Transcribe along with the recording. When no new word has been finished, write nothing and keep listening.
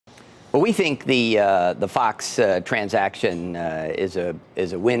Well, we think the Fox transaction is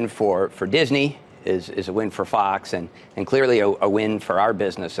a win for Disney, is a win for Fox, and clearly a win for our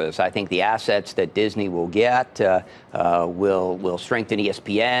businesses. I think the assets that Disney will get will strengthen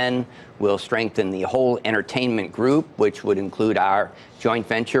ESPN, will strengthen the whole entertainment group, which would include our joint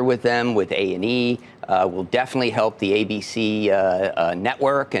venture with them, with A&E. Will definitely help the ABC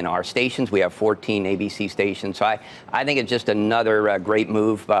network and our stations. We have 14 ABC stations. So I think it's just another great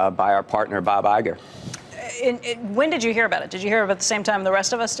move by our partner, Bob Iger. When did you hear about it? Did you hear about it at the same time the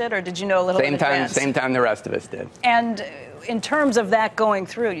rest of us did, or did you know a little bit in advance? Same time the rest of us did. And in terms of that going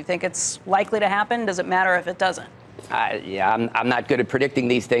through, you think it's likely to happen? Does it matter if it doesn't? Yeah, I'm not good at predicting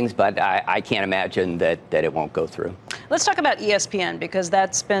these things, but I can't imagine that it won't go through. Let's talk about ESPN, because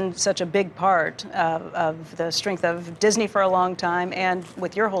that's been such a big part of the strength of Disney for a long time, and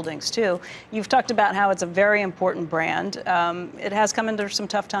with your holdings, too. You've talked about how it's a very important brand. It has come into some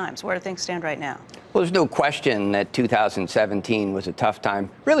tough times. Where do things stand right now? Well, there's no question that 2017 was a tough time,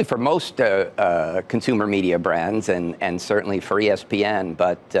 really, for most consumer media brands, and certainly for ESPN.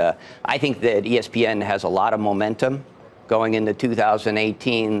 But I think that ESPN has a lot of momentum going into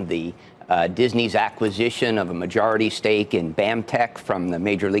 2018. Disney's acquisition of a majority stake in BAMTech from the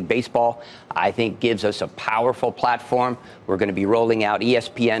Major League Baseball, I think, gives us a powerful platform. We're going to be rolling out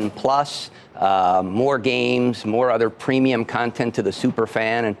ESPN Plus, more games, more other premium content to the super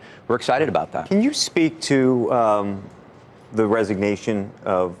fan, and we're excited about that. Can you speak to the resignation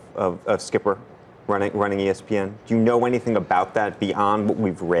of Skipper running ESPN? Do you know anything about that beyond what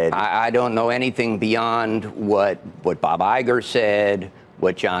we've read? I don't know anything beyond what Bob Iger said,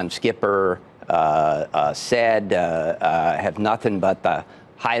 what John Skipper said. Have nothing but the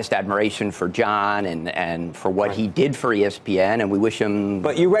highest admiration for John and for what he did for ESPN, and we wish him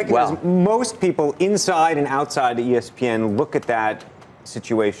But you recognize well. Most people inside and outside of ESPN look at that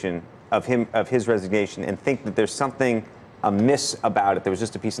situation of his resignation and think that there's something amiss about it. There was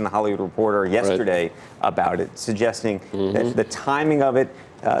just a piece in the Hollywood Reporter yesterday about it, suggesting that the timing of it,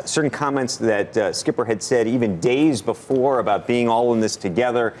 certain comments that Skipper had said even days before about being all in this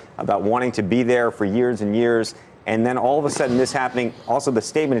together, about wanting to be there for years and years, and then all of a sudden this happening. Also, the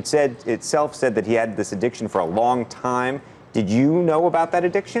statement itself said that he had this addiction for a long time. Did you know about that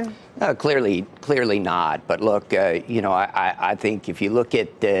addiction? Clearly not. But look, I think if you look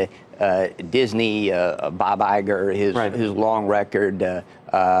at Disney, Bob Iger, his long record,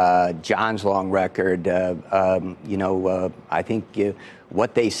 John's long record, I think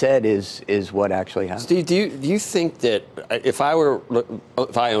what they said is what actually happened. Steve, do you think that if I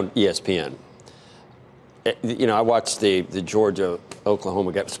owned ESPN, I watched the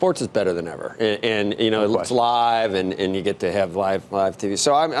Georgia-Oklahoma game. Sports is better than ever, and it's live, and you get to have live TV.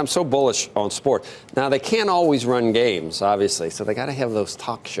 So I'm so bullish on sport. Now they can't always run games, obviously, so they got to have those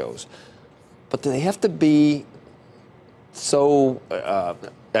talk shows. But do they have to be so?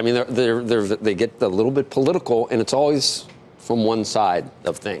 They get a little bit political, and it's always from one side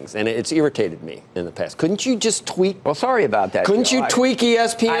of things, and it's irritated me in the past. Couldn't you just tweak? Well, sorry about that. Couldn't you tweak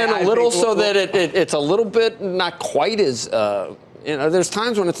ESPN a little so that it's a little bit not quite as there's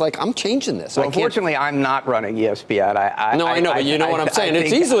times when it's like, I'm changing this. Well, unfortunately, I'm not running ESPN. No, I know, but you know what I'm saying.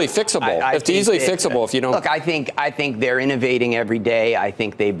 It's easily fixable. It's easily fixable if you don't. Look, I think they're innovating every day. I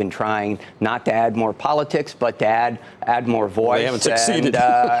think they've been trying not to add more politics, but to add more voice. Well, they haven't succeeded.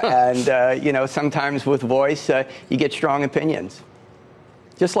 And sometimes with voice, you get strong opinions,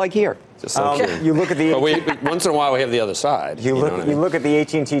 just like here. Just like you look at the. But once in a while, we have the other side. You look at the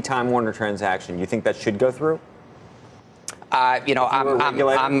AT&T Time Warner transaction. You think that should go through? I'm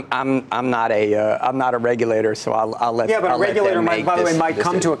not a regulator, so I'll let. Yeah, but a regulator might come to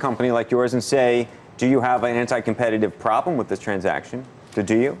decision. a company like yours and say, "Do you have an anti-competitive problem with this transaction?" So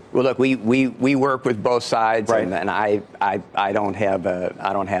do you? Well, look, we work with both sides, right. and I don't have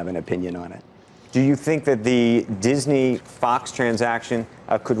an opinion on it. Do you think that the Disney-Fox transaction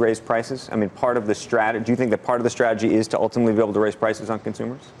could raise prices? I mean, part of the strategy. Do you think that part of the strategy is to ultimately be able to raise prices on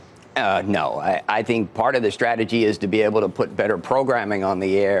consumers? No, I think part of the strategy is to be able to put better programming on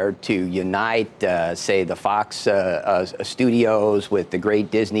the air, to unite, say, the Fox studios with the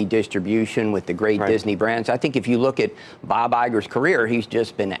great Disney distribution, with the great Disney brands. I think if you look at Bob Iger's career, he's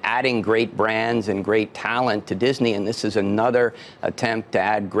just been adding great brands and great talent to Disney, and this is another attempt to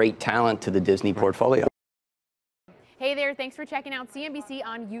add great talent to the Disney portfolio. Hey there, thanks for checking out CNBC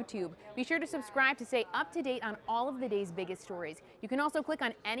on YouTube. Be sure to subscribe to stay up to date on all of the day's biggest stories. You can also click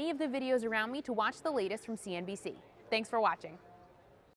on any of the videos around me to watch the latest from CNBC. Thanks for watching.